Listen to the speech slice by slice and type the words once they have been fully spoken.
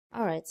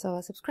Alright, so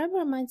a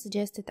subscriber of mine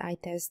suggested I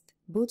test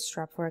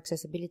Bootstrap for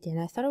accessibility, and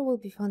I thought it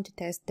would be fun to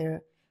test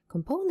the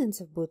components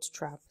of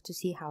Bootstrap to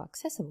see how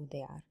accessible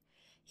they are.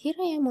 Here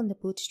I am on the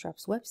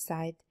Bootstrap's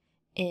website,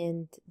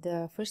 and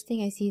the first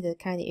thing I see that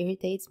kind of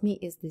irritates me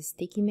is this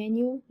sticky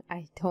menu.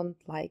 I don't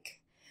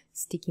like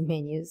sticky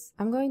menus.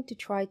 I'm going to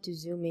try to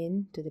zoom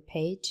in to the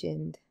page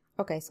and...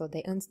 Okay, so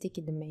they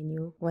unsticky the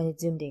menu when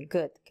it's zoomed in.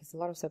 Good, because a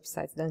lot of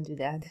websites don't do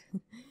that.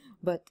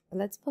 But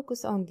let's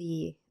focus on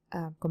the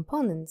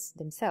components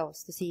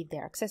themselves to see if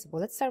they're accessible.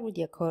 Let's start with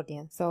the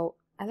accordion. So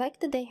I like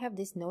that they have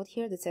this note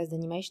here that says the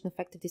animation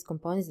effect of these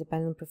components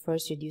depends on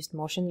prefers reduced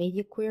motion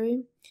media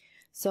query.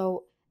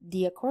 So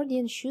the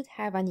accordion should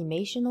have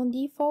animation on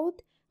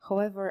default.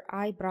 However,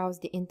 I browse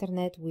the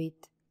internet with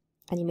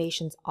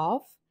animations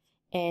off,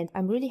 and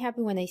I'm really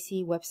happy when I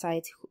see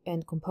websites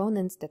and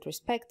components that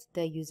respect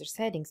the user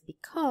settings,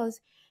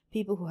 because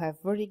people who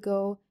have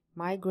vertigo,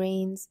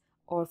 migraines,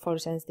 or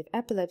photosensitive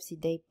epilepsy,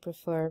 they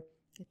prefer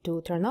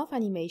to turn off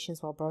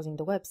animations while browsing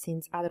the web,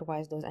 since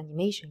otherwise those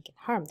animations can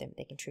harm them.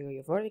 They can trigger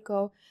your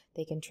vertigo,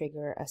 they can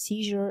trigger a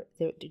seizure,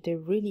 they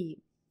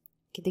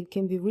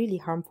can be really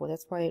harmful.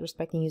 That's why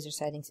respecting user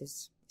settings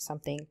is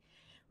something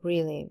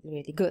really,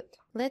 really good.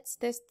 Let's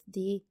test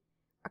the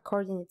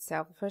accordion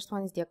itself. The first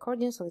one is the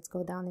accordion, so let's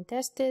go down and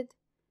test it.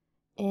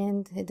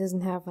 And it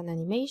doesn't have an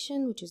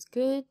animation, which is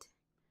good.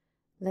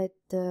 Let's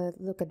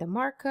look at the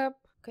markup.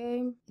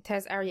 Okay, it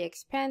has area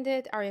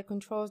expanded, area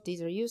controls,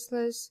 these are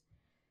useless.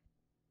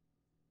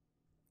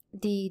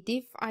 The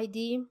div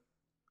ID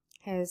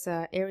has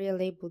area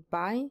labeled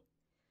by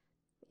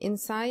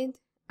inside.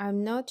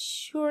 I'm not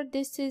sure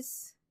this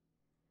is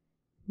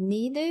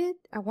needed.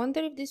 I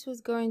wonder if this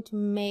was going to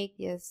make,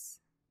 yes.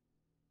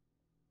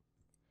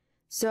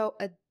 So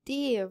a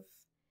div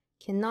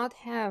cannot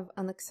have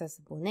an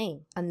accessible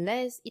name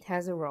unless it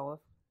has a row of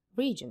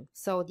region.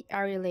 So the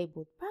area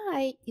labeled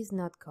by is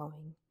not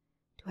going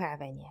to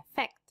have any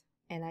effect.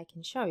 And I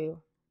can show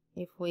you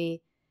if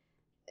we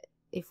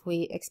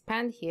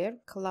expand here,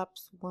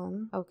 collapse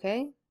one,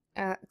 okay,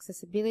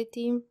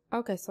 accessibility,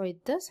 okay, so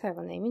it does have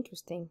a name,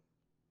 interesting.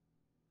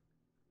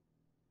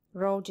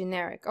 Row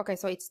generic, okay,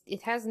 so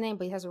it has a name,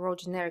 but it has a row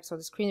generic, so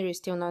the screen reader is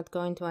still not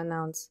going to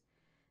announce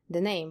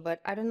the name. But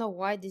I don't know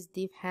why this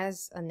div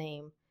has a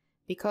name,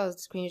 because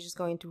the screen reader is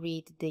going to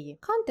read the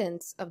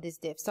contents of this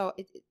div. So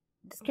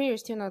the screen reader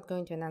is still not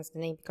going to announce the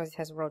name because it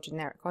has a row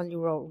generic. Only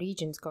row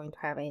region is going to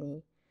have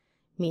any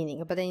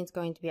meaning, but then it's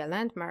going to be a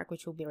landmark,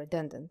 which will be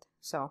redundant.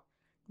 So.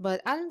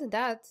 But other than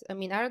that, I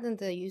mean, other than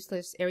the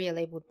useless area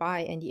labeled by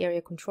and the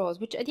area controls,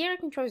 which the area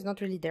control is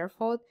not really their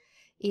fault.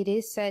 It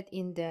is said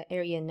in the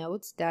area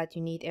notes that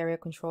you need area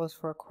controls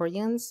for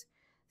accordions.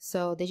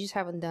 So they just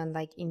haven't done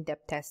like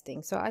in-depth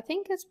testing. So I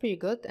think that's pretty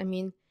good. I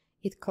mean,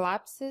 it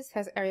collapses,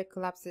 has area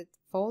collapsed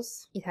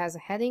false. It has a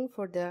heading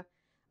for the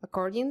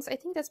accordions. I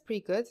think that's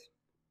pretty good.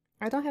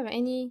 I don't have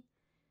any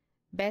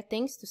bad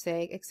things to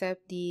say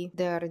except the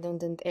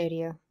redundant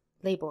area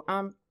label.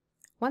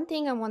 One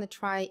thing I want to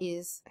try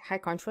is high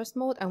contrast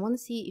mode. I want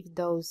to see if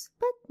those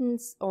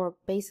buttons, or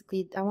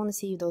basically I want to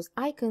see if those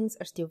icons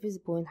are still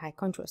visible in high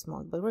contrast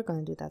mode, but we're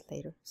going to do that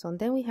later. So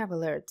then we have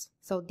alerts.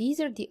 So these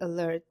are the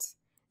alerts,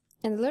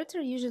 and alerts are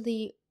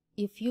usually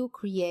if you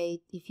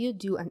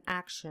do an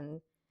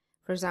action.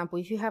 For example,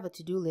 if you have a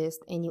to-do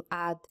list and you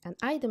add an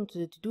item to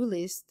the to-do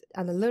list,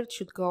 an alert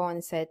should go on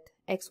and set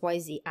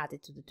XYZ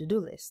added to the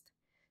to-do list.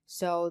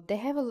 So they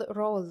have a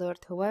row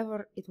alert.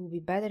 However, it will be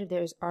better if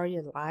there is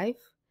ARIA live,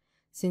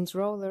 since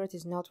row alert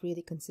is not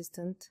really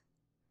consistent,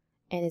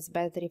 and it's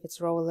better if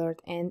it's row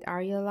alert and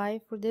ARIA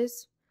live for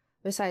this.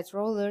 Besides,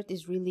 row alert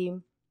is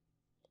really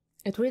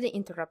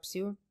interrupts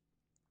you,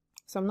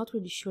 so I'm not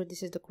really sure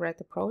this is the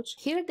correct approach.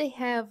 Here they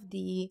have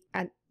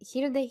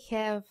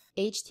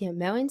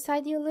HTML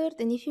inside the alert,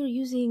 and if you're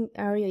using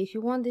ARIA, if you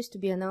want this to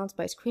be announced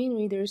by screen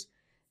readers,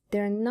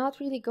 they're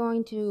not really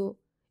going to.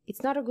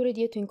 It's not a good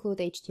idea to include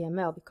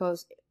HTML,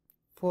 because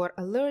for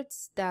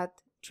alerts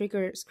that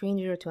trigger screen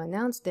reader to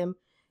announce them,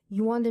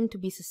 you want them to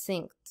be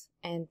succinct,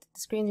 and the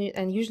screen,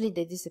 and usually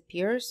they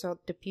disappear, so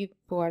the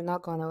people are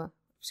not gonna,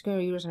 screen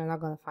readers are not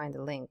gonna find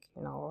the link,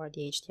 you know, or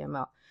the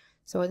HTML.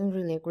 So I don't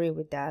really agree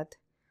with that.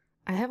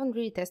 I haven't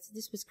really tested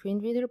this with screen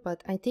reader,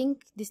 but I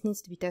think this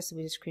needs to be tested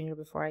with a screen reader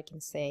before I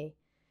can say,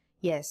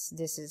 yes,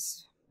 this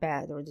is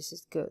bad or this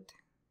is good.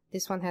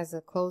 This one has a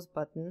close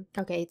button.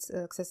 Okay, it's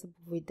accessible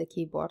with the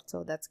keyboard,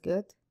 so that's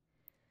good.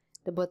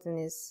 The button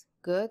is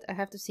good. I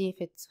have to see if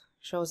it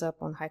shows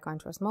up on high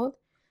contrast mode.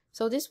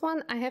 So this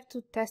one, I have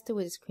to test it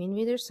with a screen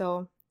reader,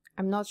 so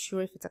I'm not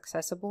sure if it's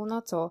accessible or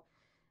not, so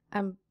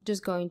I'm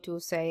just going to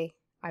say,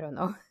 I don't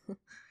know.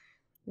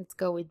 Let's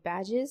go with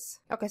badges.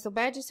 Okay, so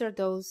badges are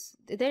those,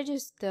 they're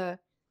just,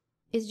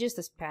 it's just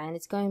a span.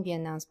 It's going to be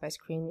announced by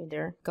screen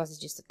reader because it's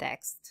just a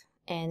text,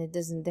 and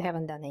they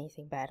haven't done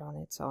anything bad on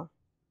it, so.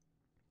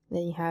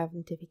 Then you have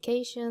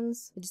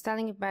notifications. The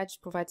styling of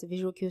badge provides a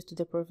visual cues to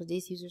the purpose.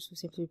 These users will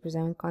simply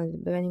present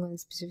content depending on the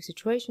specific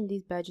situation.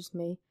 These badges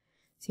may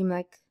seem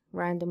like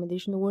random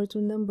additional words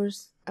or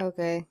numbers.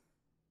 Okay,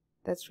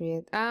 that's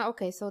weird.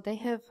 Okay, so they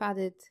have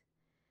added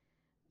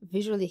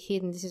visually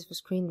hidden. This is for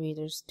screen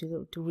readers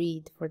to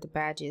read for the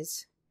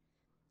badges.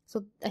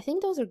 So I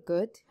think those are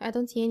good. I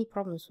don't see any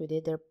problems with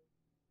it.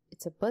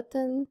 It's a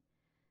button,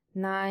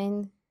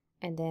 9,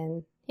 and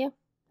then yeah,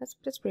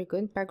 that's pretty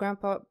good. Background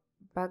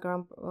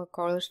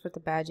colors for the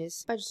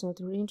badges. Badges are not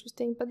really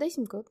interesting, but they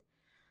seem good.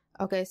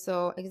 Okay,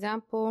 so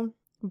example,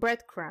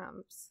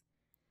 breadcrumbs.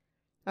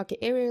 Okay,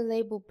 area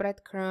label,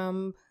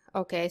 breadcrumb.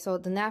 Okay, so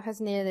the nav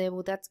has an area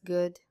label. That's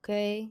good.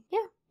 Okay,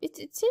 yeah,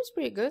 it seems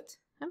pretty good.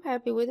 I'm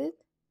happy with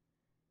it.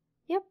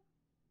 Yep,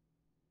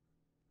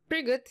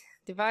 pretty good.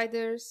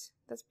 Dividers.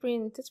 That's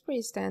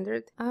pretty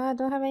standard. I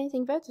don't have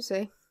anything bad to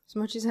say, as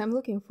much as I'm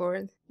looking for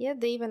it. Yeah,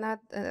 they even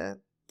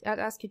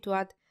ask you to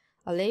add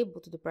a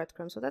label to the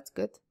breadcrumb, so that's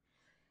good.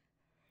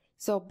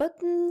 So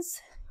buttons,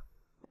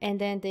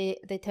 and then they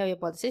tell you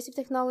about assistive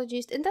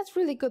technologies, and that's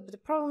really good. But the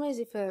problem is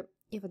if a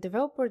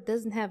developer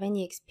doesn't have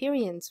any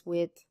experience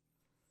with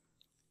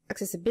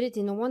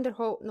accessibility, no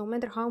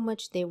matter how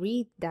much they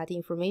read that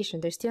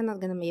information, they're still not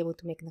going to be able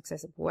to make an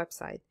accessible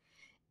website.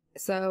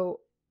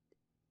 So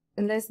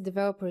unless the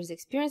developer is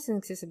experienced in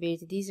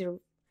accessibility, these are,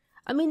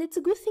 I mean, it's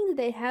a good thing that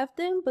they have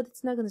them, but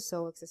it's not going to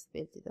solve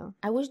accessibility though.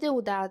 I wish they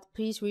would add,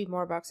 please read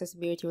more about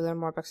accessibility, learn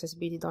more about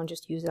accessibility, don't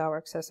just use our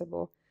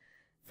accessible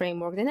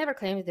framework. They never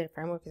claim that their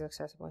framework is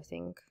accessible, I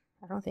think.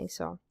 I don't think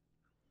so.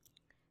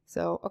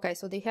 So, okay,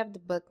 so they have the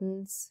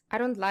buttons. I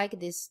don't like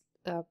this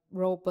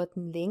row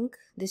button link.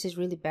 This is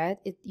really bad.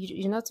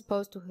 You're not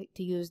supposed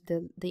to use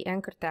the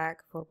anchor tag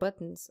for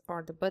buttons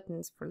or the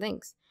buttons for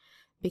links,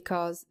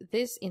 because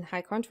this in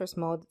high contrast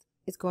mode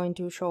is going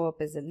to show up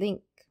as a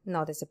link,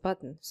 not as a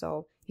button.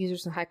 So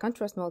users in high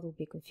contrast mode will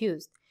be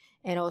confused.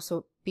 And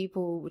also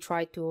people will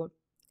try to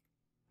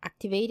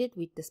activate it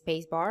with the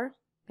space bar.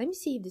 Let me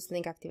see if this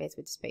link activates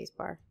with the space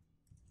bar.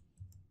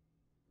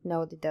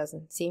 No, it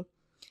doesn't. See,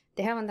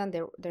 they haven't done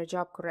their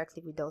job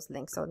correctly with those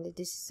links. So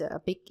this is a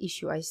big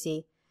issue I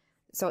see.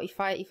 So if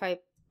I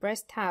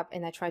press tab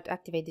and I try to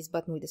activate this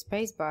button with the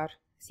space bar,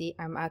 see,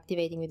 I'm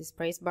activating with the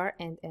space bar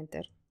and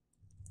enter.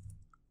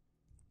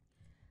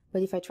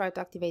 But if I try to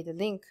activate the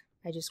link,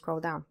 I just scroll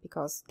down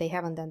because they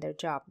haven't done their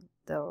job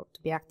though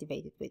to be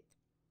activated with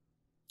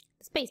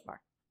the spacebar.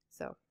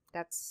 So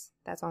that's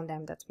on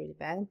them. That's really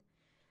bad.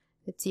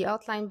 Let's see,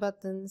 outline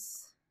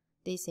buttons.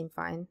 They seem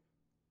fine.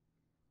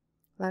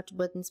 Large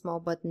buttons, small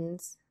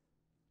buttons,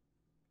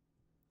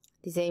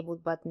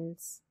 disabled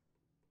buttons.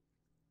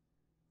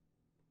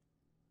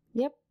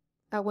 Yep.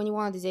 When you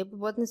want disable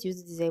buttons,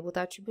 use the disabled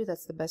attribute.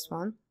 That's the best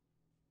one.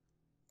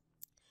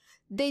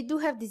 They do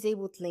have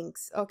disabled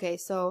links. Okay,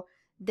 so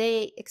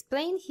they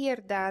explain here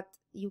that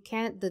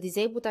the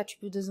disabled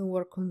attribute doesn't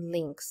work on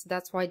links.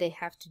 That's why they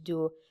have to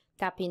do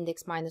tap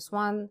index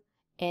 -1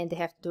 and they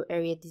have to do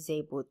area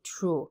disabled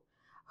true.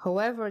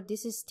 However,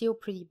 this is still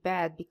pretty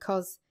bad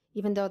because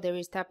even though there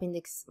is tap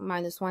index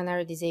 -1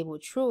 area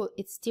disabled true,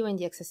 it's still in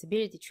the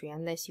accessibility tree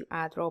unless you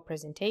add row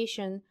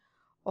presentation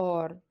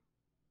or,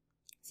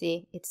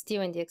 see, it's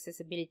still in the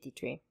accessibility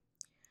tree.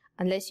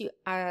 Unless you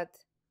add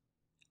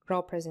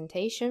row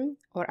presentation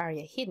or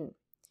area hidden.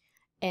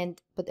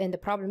 And the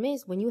problem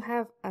is when you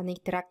have an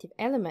interactive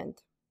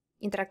element,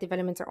 interactive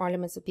elements are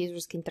elements that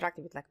users can interact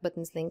with, like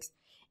buttons, links,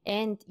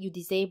 and you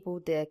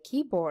disable the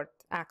keyboard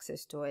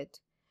access to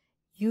it,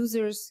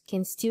 users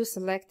can still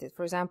select it.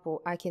 For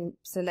example, I can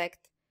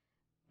select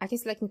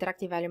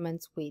interactive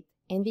elements with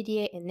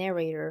NVDA and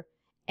narrator,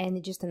 and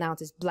it just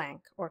announces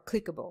blank or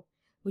clickable,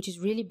 which is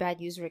really bad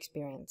user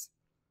experience.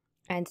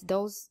 And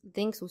those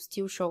links will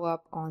still show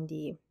up on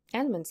the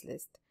elements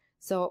list.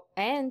 So,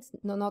 and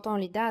not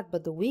only that,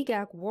 but the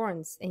WCAG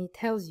warns and it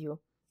tells you,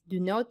 do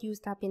not use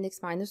tap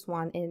index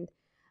 -1 and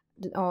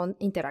on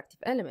interactive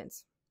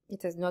elements.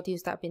 It says not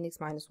use tap index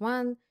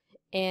 -1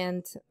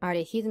 and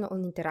area hidden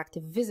on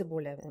interactive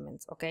visible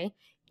elements, okay?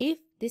 If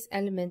this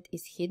element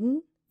is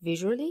hidden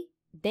visually,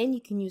 then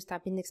you can use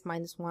tap index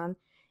 -1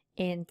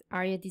 and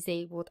area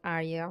disabled,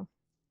 area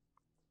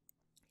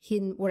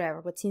hidden,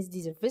 whatever. But since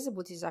these are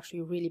visible, this is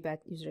actually a really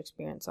bad user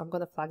experience. So I'm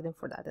going to flag them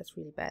for that. That's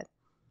really bad.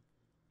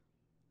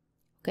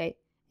 Okay,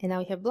 and now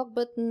we have block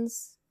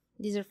buttons.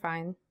 These are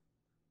fine.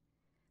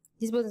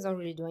 These buttons don't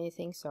really do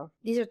anything, so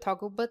these are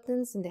toggle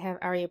buttons and they have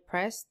area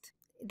pressed.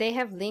 They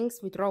have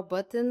links with row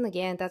button.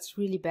 Again, that's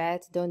really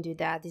bad. Don't do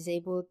that.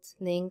 Disabled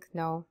link,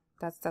 no,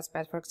 that's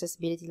bad for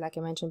accessibility, like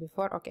I mentioned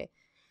before. Okay,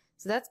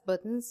 so that's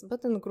buttons.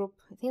 Button group,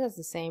 I think that's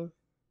the same.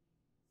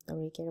 Don't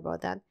really care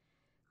about that.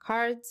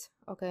 Cards,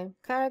 okay,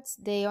 cards,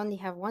 they only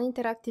have one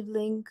interactive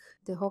link.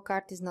 The whole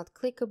card is not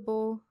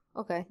clickable.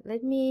 Okay,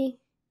 let me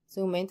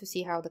zoom in to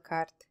see how the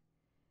card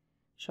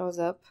shows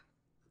up.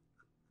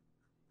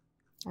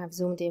 I've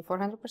zoomed in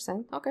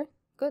 400%. Okay,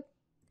 good.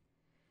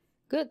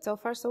 Good, so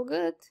far so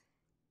good.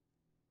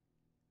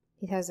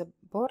 It has a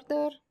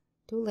border,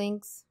 2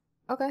 links.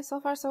 Okay, so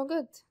far so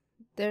good.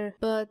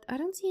 But I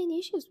don't see any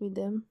issues with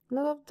them.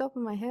 Not off the top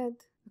of my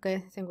head. Okay,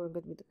 I think we're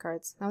good with the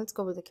cards. Now let's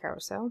go with the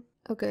carousel.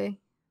 Okay.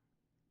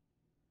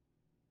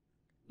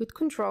 With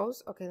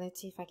controls, okay, let's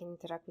see if I can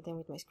interact with them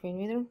with my screen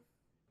reader.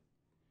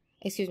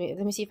 Excuse me,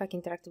 let me see if I can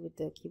interact with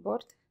the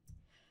keyboard.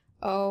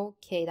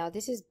 Okay, now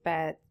this is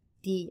bad.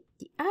 The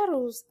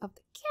arrows of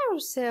the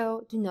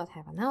carousel do not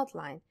have an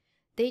outline.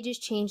 They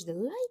just change the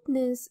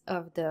lightness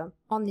of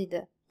only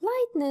the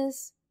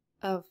lightness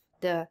of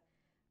the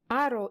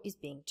arrow is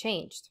being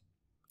changed.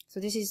 So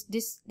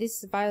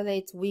this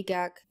violates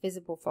WCAG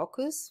visible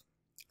focus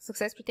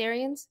success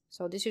criterions.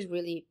 So this is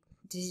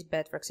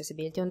bad for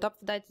accessibility. On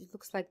top of that, it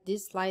looks like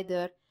this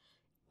slider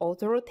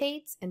auto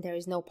rotates and there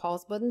is no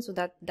pause button, so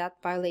that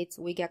violates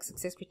WCAG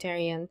success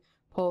criterion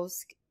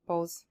pause,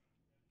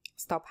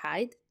 stop,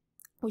 hide,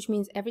 which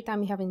means every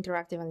time you have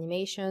interactive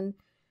animation,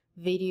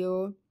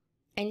 video,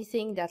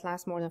 anything that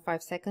lasts more than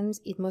 5 seconds,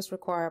 it must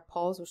require a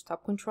pause or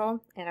stop control,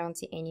 and I don't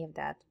see any of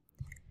that.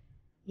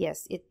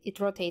 Yes, it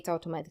rotates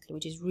automatically,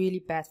 which is really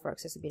bad for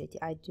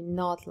accessibility. I do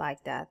not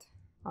like that.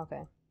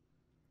 Okay.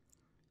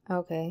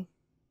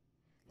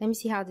 Let me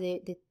see how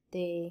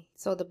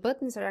so the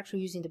buttons are actually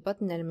using the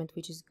button element,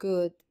 which is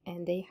good,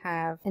 and they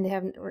have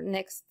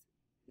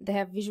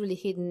visually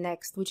hidden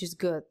next, which is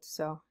good.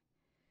 So,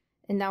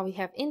 and now we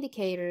have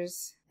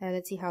indicators, and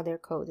let's see how they're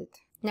coded.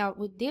 Now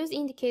with these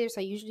indicators,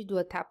 I usually do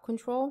a tap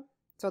control,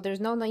 so there's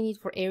no need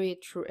for area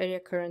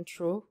current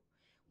true.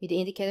 With the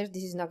indicators,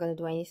 this is not going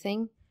to do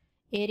anything.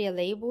 Area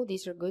label,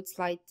 these are good.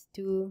 Slide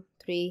 2,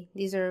 3,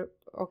 these are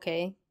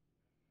okay.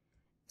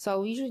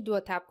 So we usually do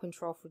a tap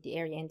control for the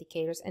area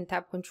indicators and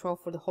tap control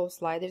for the whole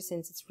slider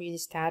since it's really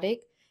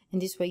static.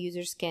 And this way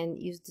users can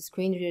use the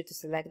screen reader to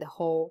select the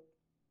whole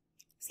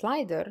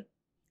slider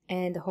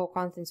and the whole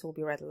contents will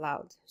be read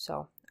aloud.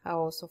 So I'll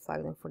also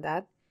flag them for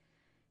that.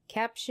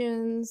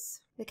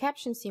 Captions, the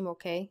captions seem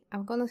okay.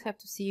 I'm gonna have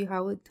to see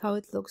how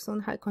it looks on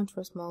high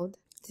contrast mode.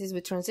 This is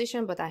with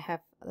transition, but I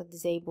have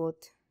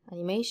disabled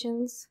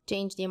animations.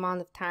 Change the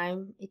amount of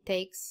time it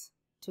takes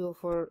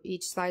for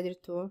each slider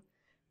to.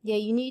 Yeah,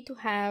 you need to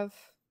have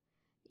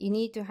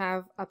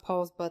a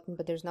pause button,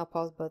 but there's no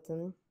pause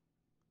button.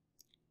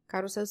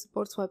 Carousel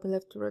support swiping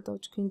left to right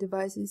touchscreen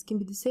devices can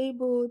be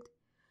disabled.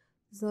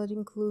 Does not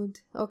include.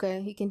 Okay,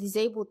 you can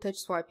disable touch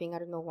swiping. I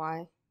don't know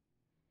why.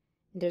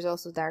 And there's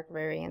also dark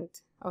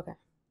variant. Okay.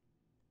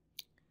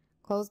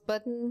 Close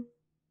button.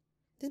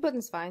 This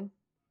button's fine.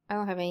 I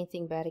don't have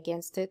anything bad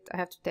against it. I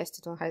have to test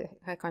it on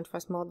high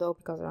contrast mode though,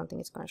 because I don't think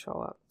it's gonna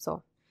show up.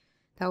 So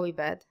that'll be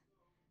bad.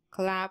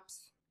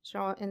 Collapse.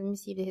 And let me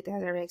see if it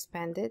has already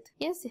expanded.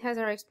 Yes, it has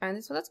already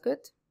expanded, so that's good.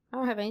 I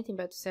don't have anything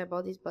bad to say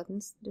about these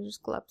buttons. They're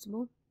just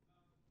collapsible.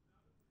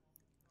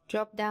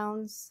 Drop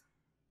downs.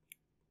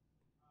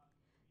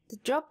 The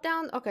drop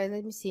down, okay,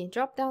 let me see.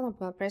 Drop down, I'm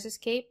gonna press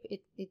escape.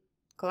 It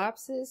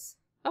collapses.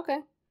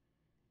 Okay.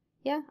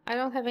 Yeah, I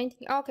don't have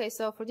anything. Okay,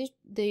 so for this,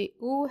 the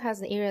U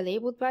has an area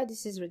labeled by.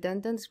 This is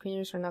redundant. The screen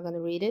readers are not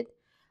gonna read it.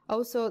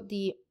 Also,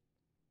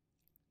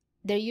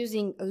 they're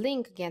using a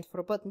link again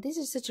for a button. This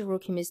is such a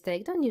rookie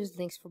mistake. Don't use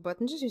links for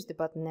buttons, just use the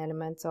button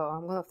element. So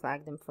I'm gonna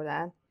flag them for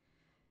that.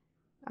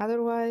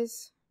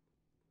 Otherwise,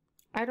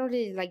 I don't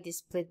really like this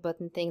split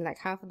button thing. Like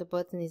half of the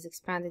button is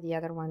expanded, the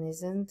other one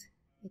isn't.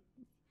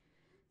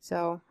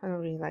 So I don't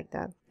really like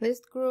that.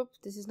 List group,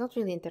 this is not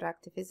really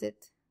interactive, is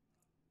it?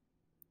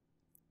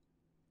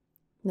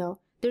 No.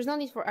 There's no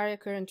need for area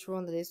current true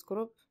on the list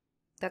group.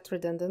 That's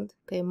redundant.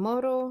 Okay,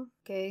 motto,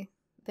 okay.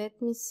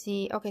 Let me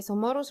see. Okay, so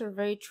models are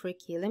very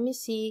tricky. Let me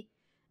see.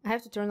 I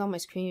have to turn on my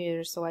screen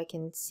reader so I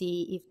can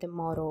see if the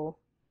model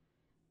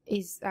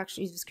is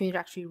actually, if the screen reader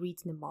actually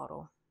reads the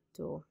model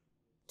to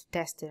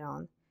test it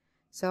on.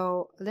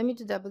 So let me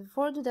do that. But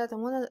before I do that, I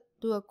want to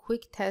do a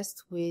quick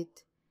test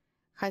with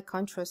high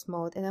contrast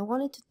mode. And I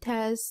wanted to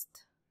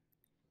test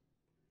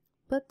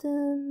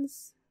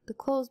buttons, the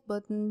close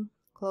button.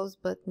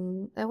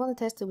 I want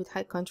to test it with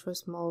high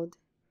contrast mode.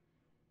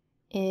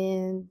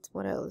 And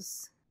what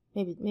else?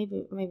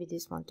 Maybe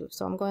this one too.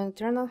 So I'm going to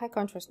turn on high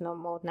contrast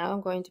mode. Now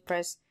I'm going to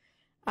press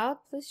Alt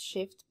plus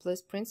Shift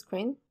plus print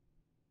screen.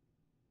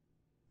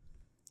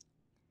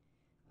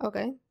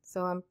 Okay,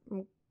 so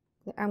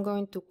I'm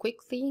going to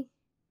quickly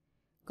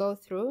go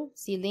through.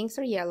 See, links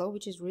are yellow,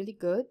 which is really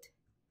good.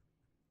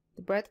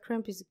 The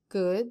breadcrumb is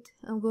good.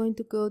 I'm going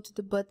to go to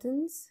the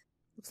buttons.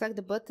 Looks like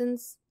the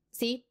buttons.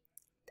 See,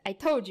 I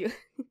told you.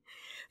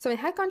 So in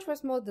high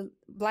contrast mode, the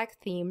black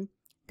theme,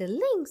 the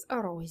links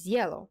are always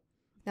yellow.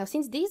 Now,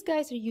 since these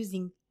guys are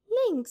using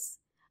links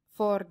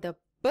for the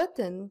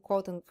button,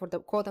 for the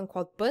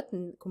quote-unquote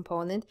button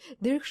component,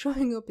 they're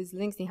showing up as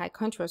links in high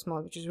contrast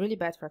mode, which is really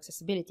bad for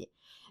accessibility.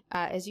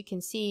 As you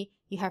can see,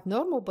 you have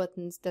normal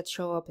buttons that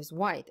show up as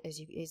white,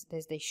 as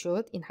they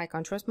should in high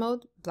contrast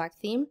mode, black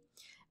theme.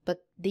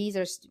 But these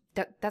are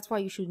that's why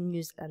you shouldn't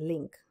use a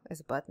link as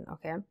a button,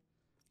 okay?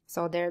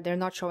 So they're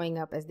not showing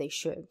up as they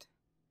should.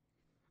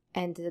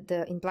 And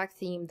in black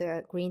theme,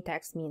 the green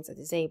text means a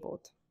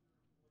disabled.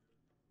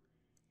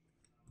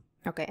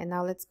 Okay, and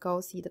now let's go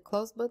see the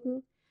close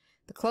button.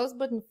 The close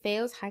button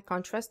fails high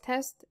contrast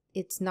test.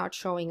 It's not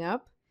showing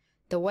up.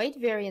 The white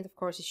variant, of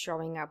course, is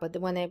showing up, but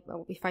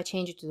if I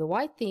change it to the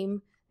white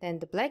theme, then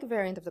the black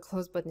variant of the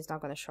close button is not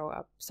going to show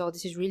up. So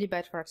this is really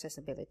bad for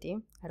accessibility.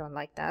 I don't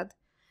like that.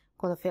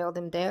 I'm going to fail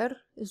them there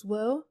as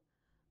well.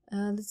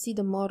 Let's see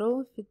the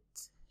model, if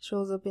it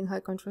shows up in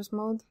high contrast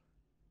mode.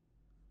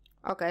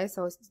 Okay,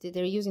 so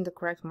they're using the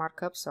correct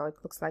markup, so it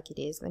looks like it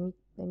is. Let me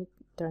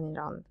turn it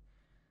on.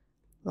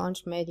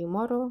 Launch menu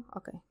model.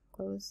 Okay,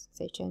 close,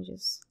 save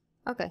changes.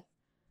 Okay,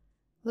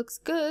 looks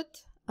good.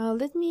 While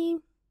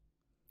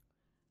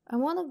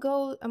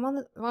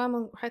I'm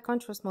on high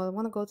contrast mode, I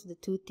want to go to the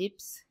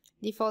tooltips.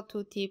 Default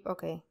tooltip,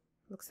 okay,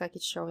 looks like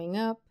it's showing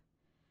up.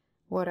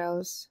 What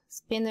else?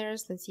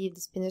 Spinners, let's see if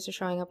the spinners are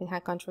showing up in high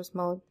contrast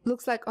mode.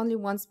 Looks like only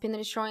one spinner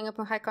is showing up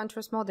in high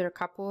contrast mode. There are a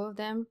couple of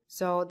them,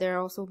 so they're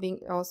also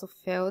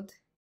failed.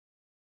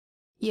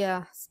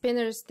 Yeah,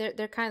 spinners,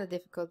 they're kind of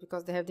difficult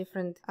because they have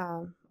different,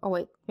 oh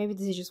wait, maybe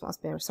this is just one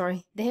spinner,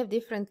 sorry. They have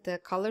different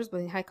colors,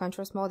 but in high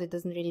contrast mode, it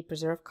doesn't really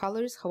preserve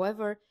colors.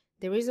 However,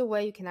 there is a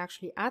way you can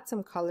actually add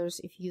some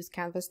colors if you use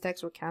canvas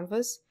text or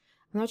canvas.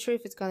 I'm not sure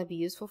if it's going to be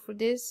useful for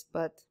this,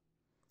 but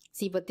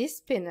see, but this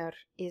spinner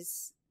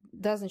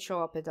doesn't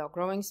show up at all.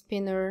 Growing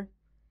spinner.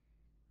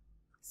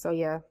 So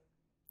yeah,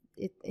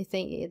 I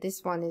think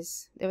this one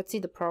is, let's see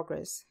the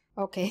progress.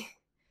 Okay,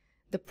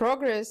 the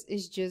progress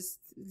is just,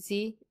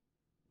 see,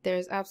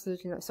 there's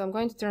absolutely no, so I'm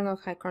going to turn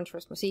off high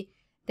contrast mode. See,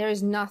 there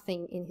is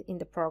nothing in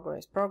the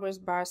progress. Progress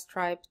bar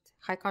striped,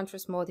 high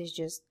contrast mode is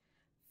just,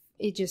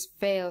 it just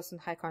fails in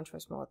high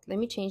contrast mode. Let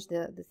me change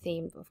the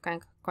theme of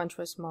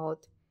contrast mode.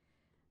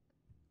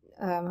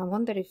 I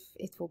wonder if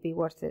it will be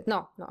worth it.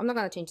 No, I'm not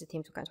going to change the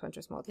theme to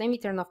contrast mode. Let me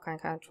turn off high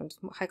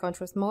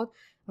contrast mode.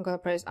 I'm going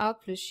to press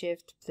Alt plus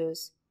Shift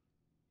plus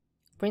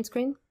print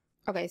screen.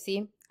 Okay,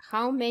 see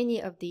how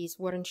many of these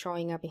weren't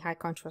showing up in high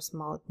contrast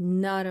mode?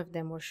 None of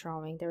them were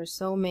showing. There were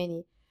so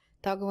many.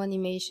 Toggle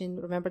animation,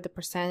 remember the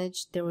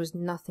percentage? There was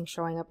nothing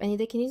showing up. And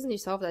they can easily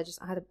solve that. Just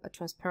add a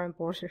transparent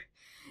border.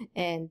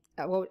 And,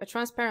 well, a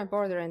transparent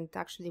border, and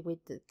actually with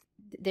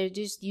they're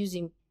just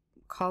using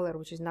color,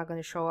 which is not going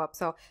to show up.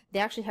 So they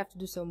actually have to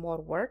do some more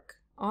work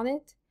on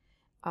it,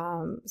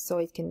 so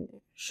it can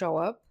show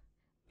up.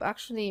 But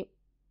actually,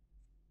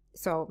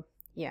 so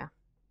yeah.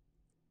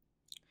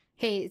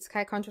 Hey, it's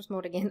high contrast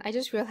mode again. I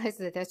just realized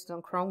that I tested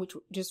on Chrome, which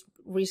just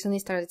recently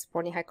started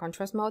supporting high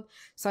contrast mode.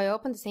 So I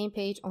opened the same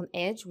page on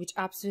Edge, which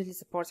absolutely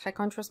supports high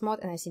contrast mode,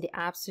 and I see the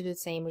absolute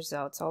same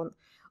results. So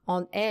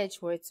on Edge,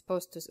 where it's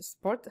supposed to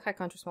support high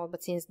contrast mode,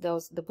 but since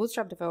the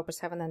Bootstrap developers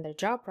haven't done their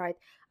job right,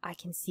 I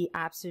can see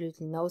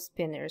absolutely no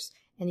spinners.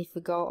 And if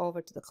we go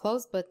over to the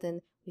close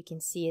button, we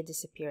can see it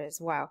disappear as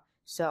well.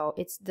 So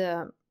it's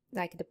the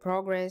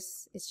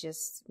progress is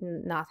just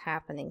not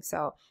happening.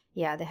 So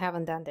yeah, they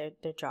haven't done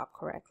their job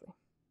correctly.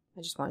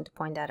 I just wanted to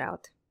point that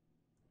out.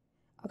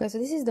 Okay, so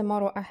this is the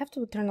model. I have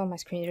to turn on my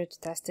screen reader to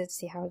test it,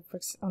 see how it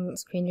works on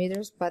screen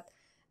readers, but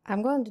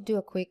I'm going to do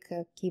a quick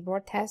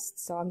keyboard test.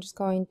 So I'm just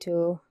going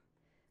to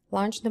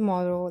launch the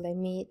model. Let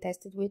me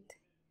test it with,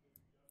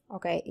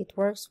 okay, it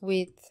works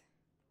with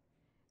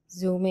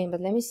zoom in, but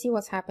let me see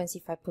what happens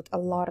if I put a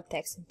lot of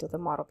text into the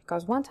model,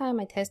 because one time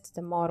I tested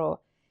the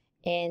model,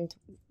 and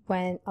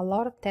when a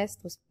lot of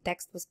text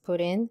was put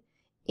in,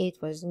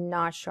 it was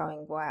not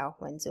showing well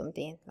when zoomed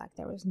in, like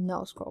there was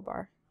no scroll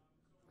bar.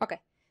 Okay,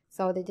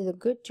 so they did a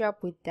good job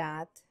with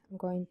that. I'm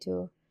going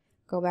to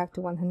go back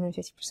to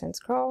 150%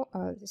 scroll,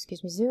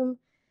 zoom,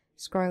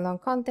 scrolling long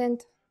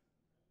content.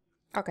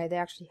 Okay, they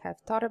actually have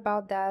thought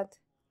about that.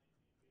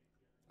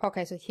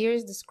 Okay, so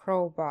here's the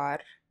scroll bar.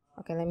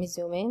 Okay, let me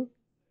zoom in.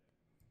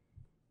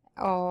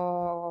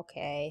 Oh,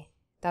 okay,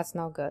 that's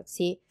not good.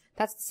 See,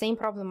 that's the same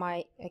problem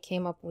I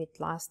came up with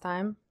last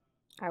time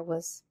I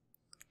was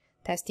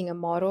testing a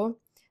model.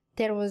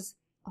 There was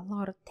a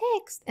lot of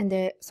text, and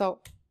okay,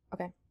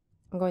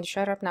 I'm going to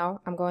shut up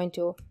now. I'm going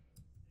to,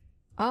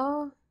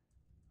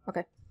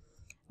 okay,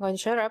 I'm going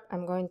to shut up.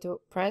 I'm going to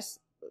press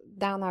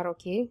down arrow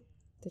key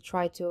to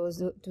try to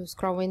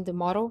scroll in the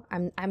model.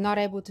 I'm not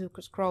able to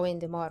scroll in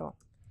the model,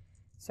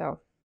 so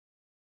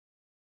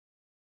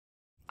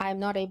I'm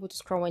not able to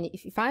scroll in.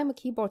 If I'm a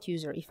keyboard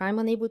user, if I'm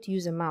unable to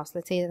use a mouse,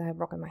 let's say that I've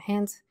broken my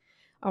hands,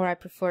 or I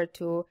prefer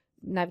to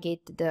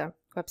navigate the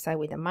website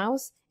with a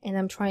mouse, and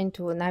I'm trying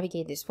to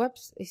navigate this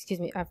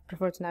I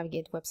prefer to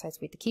navigate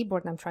websites with the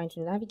keyboard, and I'm trying to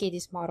navigate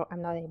this model,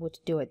 I'm not able to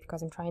do it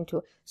because I'm trying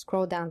to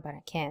scroll down, but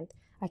I can't.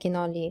 I can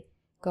only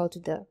go to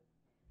the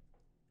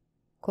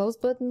close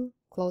button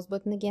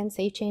again,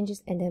 save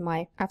changes, and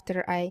then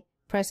after I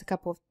press a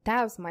couple of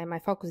tabs, my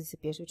focus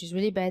disappears, which is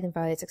really bad and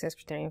violates success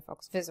criterion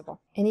focus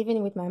visible. And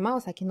even with my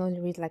mouse, I can only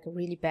read like a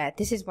really bad.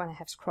 This is when I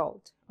have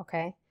scrolled,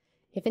 okay?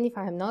 Even if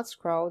I have not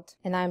scrolled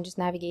and I'm just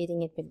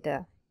navigating it with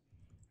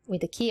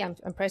the key, I'm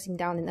pressing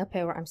down and up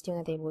arrow, I'm still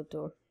not able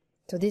to.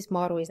 So this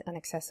model is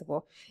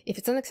inaccessible. If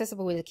it's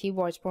inaccessible with the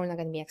keyboard, it's probably not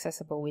going to be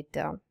accessible with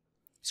the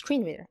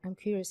screen reader. I'm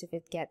curious if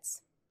it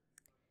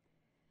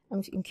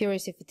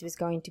was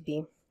going to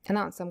be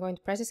announced. I'm going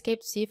to press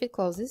escape to see if it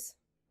closes.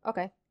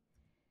 Okay,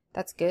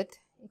 that's good.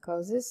 It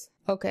closes.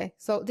 Okay,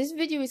 so this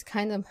video is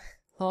kind of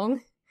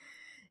long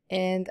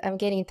and I'm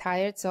getting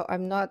tired, so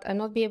I'm not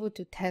be able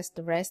to test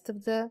the rest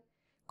of the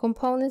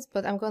components,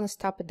 but I'm going to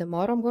stop at the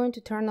model. I'm going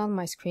to turn on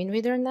my screen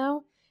reader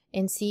now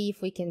and see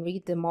if we can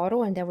read the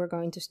model, and then we're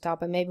going to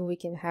stop and maybe we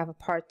can have a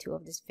part 2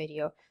 of this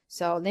video.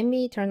 So let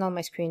me turn on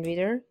my screen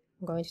reader.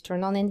 I'm going to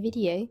turn on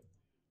NVDA.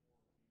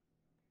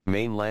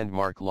 Main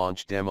landmark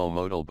launch demo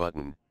modal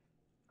button.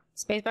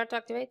 Spacebar to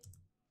activate.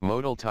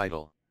 Modal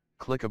title.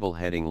 Clickable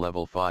heading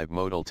level 5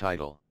 modal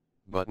title.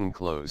 Button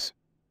close.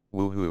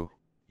 Woohoo.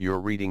 You're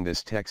reading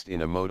this text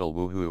in a modal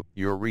woohoo.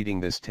 You're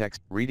reading this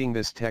text. Reading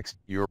this text.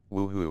 You're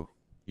woohoo.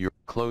 You're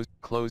close.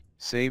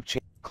 Save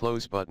change.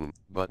 Close button.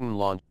 Button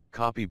launch.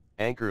 Copy.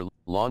 Anchor.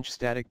 Launch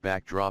static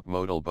backdrop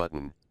modal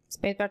button.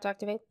 Spacebar to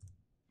activate.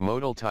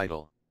 Modal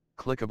title.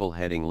 Clickable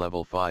heading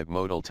level 5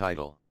 modal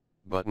title.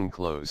 Button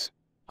close.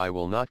 I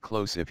will not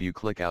close if you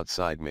click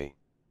outside me.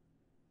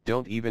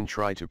 Don't even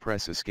try to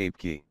press escape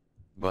key.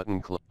 Button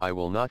close. I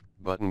will not.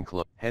 Button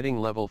close. Heading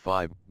level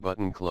 5.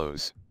 Button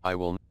close. I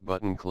will.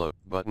 Button close.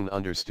 Button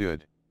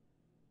understood.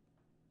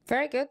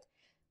 Very good.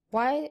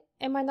 Why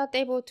am I not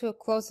able to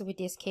close it with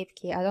the escape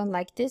key? I don't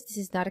like this. This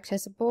is not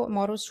accessible.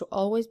 Models should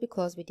always be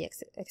closed with the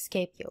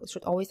escape key. It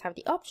should always have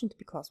the option to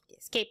be closed with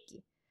the escape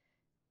key.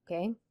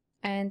 Okay.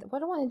 And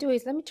what I want to do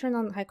is let me turn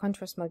on high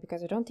contrast mode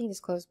because I don't think this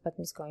close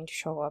button is going to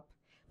show up.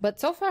 But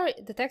so far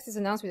the text is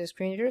announced with a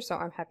screen reader, so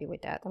I'm happy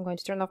with that. I'm going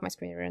to turn off my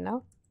screen reader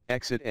now.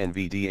 Exit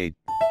NVDA.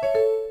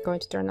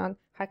 Going to turn on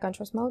high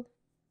contrast mode.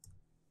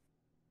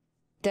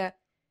 The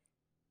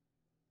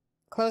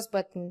close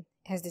button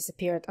has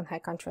disappeared on high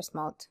contrast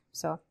mode,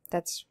 so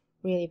that's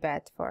really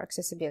bad for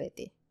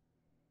accessibility.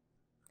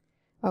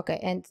 Okay,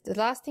 and the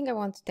last thing I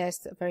want to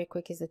test very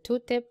quick is the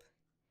tooltip.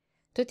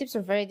 Tooltips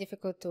are very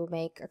difficult to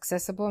make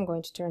accessible. I'm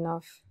going to turn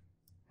off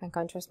high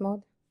contrast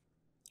mode.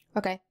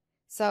 Okay,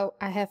 so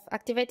I have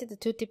activated the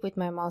tooltip with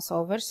my mouse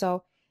over.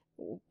 So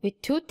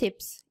with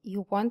tooltips,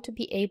 you want to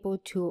be able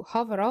to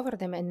hover over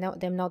them and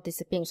them not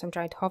disappearing. So I'm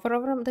trying to hover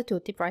over the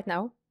tooltip right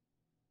now.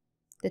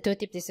 The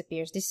tooltip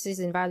disappears. This is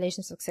in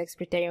violation of success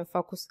criterion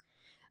focus,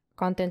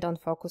 content on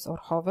focus or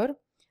hover.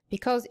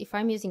 Because if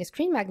I'm using a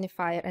screen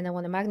magnifier and I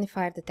want to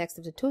magnify the text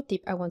of the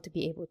tooltip, I want to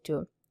be able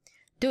to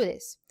do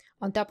this.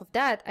 On top of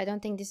that, I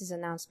don't think this is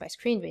announced by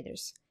screen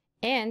readers.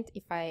 And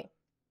if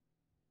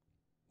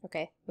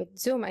okay, with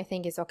zoom, I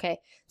think it's okay.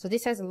 So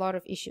this has a lot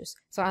of issues.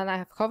 So and I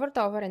have hovered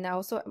over, and I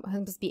also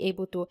must be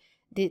able to,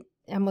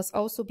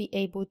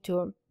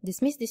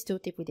 dismiss this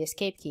tooltip with the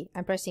escape key.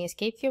 I'm pressing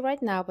escape key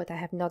right now, but I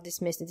have not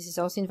dismissed it. This is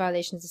also in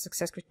violation of the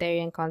success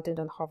criterion content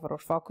on hover or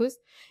focus.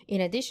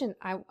 In addition,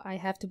 I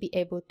have to be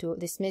able to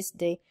dismiss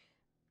the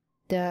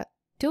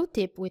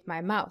tooltip with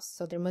my mouse,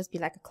 so there must be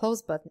like a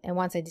close button, and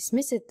once I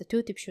dismiss it, the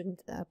tooltip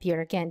shouldn't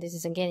appear again. This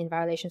is again in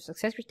violation of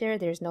success criteria.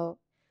 There is no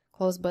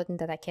close button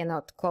that I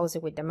cannot close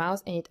it with the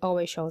mouse, and it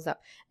always shows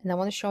up. And I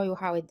want to show you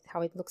how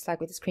it looks like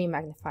with the screen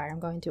magnifier. I'm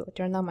going to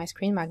turn on my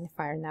screen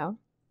magnifier now.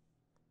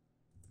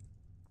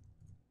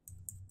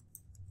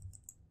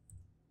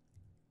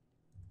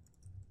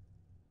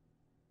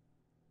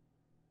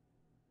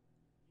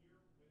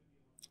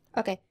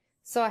 Okay,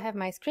 so I have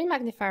my screen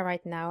magnifier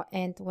right now,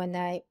 and when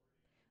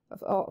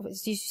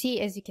as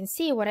you can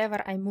see,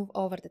 whatever I move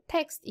over the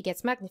text, it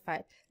gets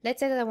magnified.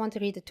 Let's say that I want to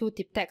read the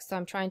tooltip text, so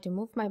I'm trying to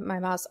move my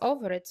mouse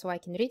over it so I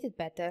can read it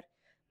better,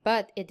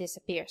 but it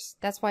disappears.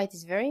 That's why it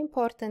is very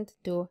important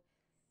to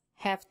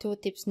have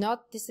tooltips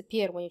not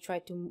disappear when you try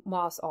to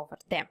mouse over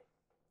them.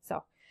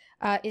 So,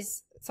 let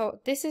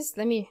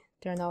me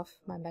turn off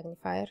my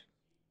magnifier.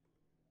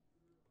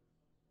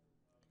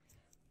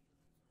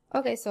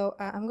 Okay, so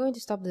I'm going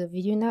to stop the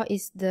video now.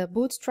 Is the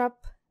Bootstrap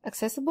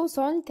accessible?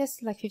 So I only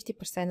tested like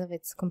 50% of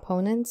its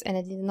components, and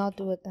I did not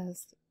do it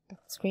as a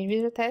screen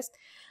reader test.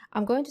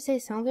 I'm going to say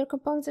some of their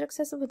components are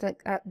accessible,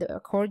 like the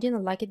accordion. I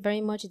like it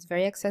very much. It's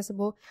very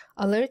accessible.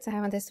 Alerts, I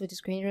haven't tested with the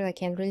screen reader. I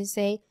can't really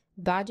say.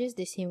 Badges,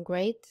 they seem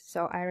great,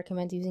 so I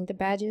recommend using the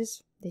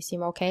badges. They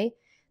seem okay.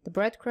 The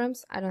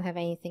breadcrumbs, I don't have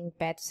anything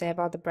bad to say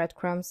about the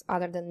breadcrumbs,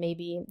 other than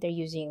maybe they're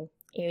using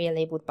area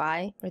labeled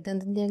by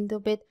redundantly a little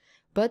bit.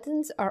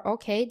 Buttons are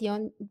okay.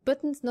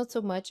 Buttons not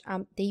so much.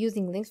 They're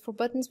using links for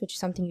buttons, which is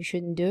something you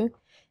shouldn't do.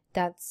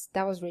 That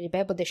was really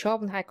bad. But they show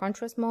up in high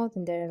contrast mode,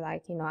 and they're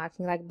like,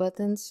 acting like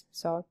buttons.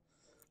 So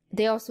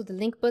they also, the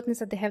link buttons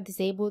that they have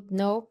disabled.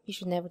 No, you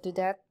should never do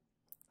that.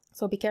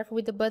 So be careful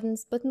with the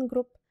buttons. Button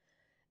group,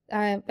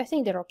 I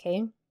think they're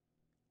okay.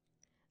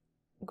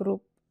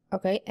 Group,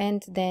 okay.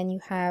 And then you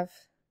have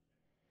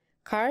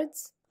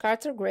cards.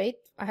 Cards are great.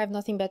 I have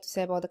nothing bad to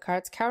say about the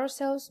cards.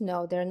 Carousels,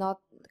 no, they're not.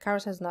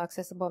 Carousels not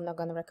accessible. I'm not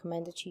going to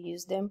recommend that you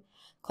use them.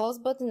 Close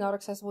button, not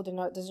accessible.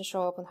 Doesn't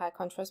show up in high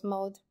contrast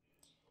mode.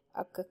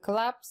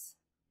 Collapse.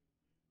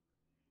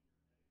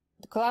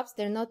 The collapse,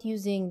 they're not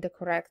using the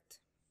correct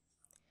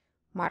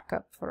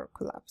markup for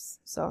collapse.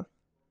 So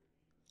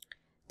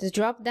the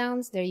drop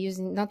downs, they're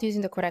not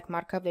using the correct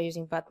markup. They're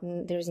using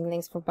button. They're using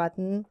links for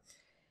button.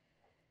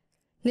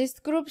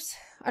 List groups,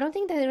 I don't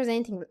think that there's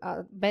anything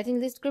bad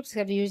in list groups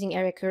except using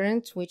area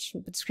current, but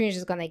the screen is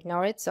just gonna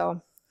ignore it,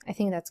 so I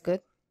think that's good.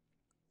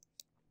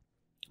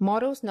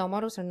 Models, no,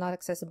 models are not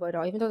accessible at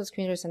all. Even though the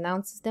screen reader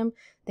announces them,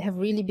 they have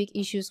really big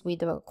issues with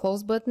the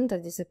close button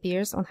that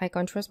disappears on high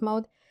contrast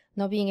mode,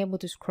 not being able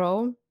to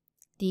scroll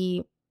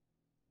the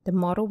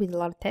model with a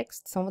lot of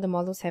text. Some of the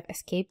models have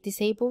escape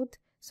disabled,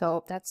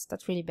 so that's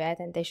really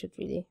bad, and they should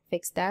really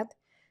fix that.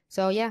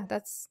 So yeah,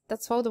 that's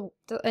all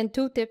and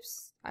 2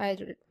 tips I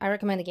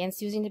recommend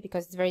against using it,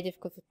 because it's very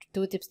difficult for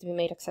 2 tips to be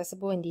made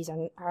accessible, and these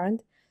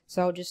aren't.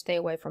 So just stay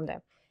away from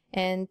them.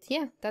 And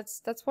yeah,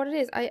 that's what it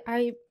is.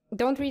 I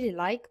don't really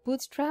like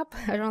Bootstrap.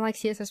 I don't like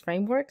CSS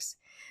frameworks,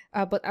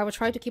 but I will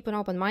try to keep an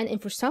open mind.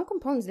 And for some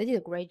components, they did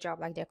a great job.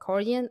 Like the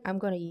accordion, I'm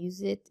gonna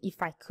use it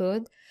if I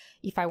could,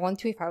 if I want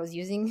to, if I was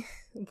using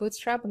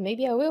Bootstrap.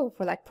 Maybe I will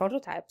for like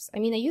prototypes. I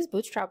mean, I use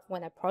Bootstrap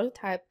when I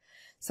prototype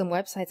some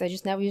websites. I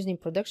just never use it in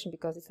production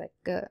because it's like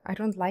I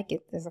don't like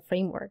it as a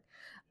framework.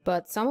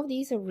 But some of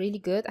these are really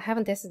good. I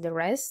haven't tested the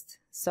rest.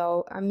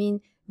 So I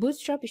mean,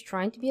 Bootstrap is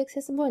trying to be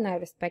accessible, and I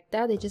respect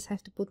that. They just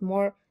have to put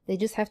more. They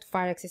just have to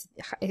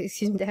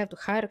they have to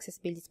hire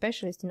accessibility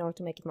specialists in order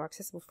to make it more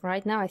accessible. For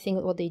right now, I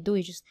think what they do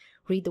is just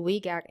read the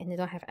WCAG, and they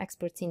don't have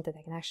experts in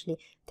that can actually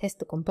test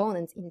the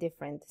components in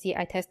different. See,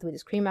 I tested with the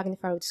screen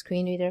magnifier, with the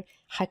screen reader,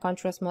 high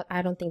contrast mode.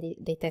 I don't think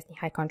they test in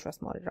high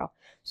contrast mode at all.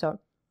 So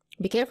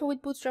be careful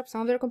with Bootstrap.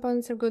 Some of their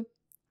components are good,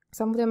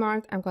 some of them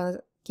aren't. I'm gonna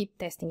keep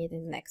testing it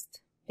in the next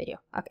video.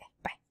 Okay,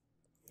 bye.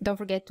 Don't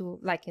forget to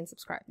like and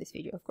subscribe this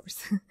video, of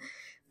course.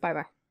 Bye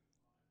bye.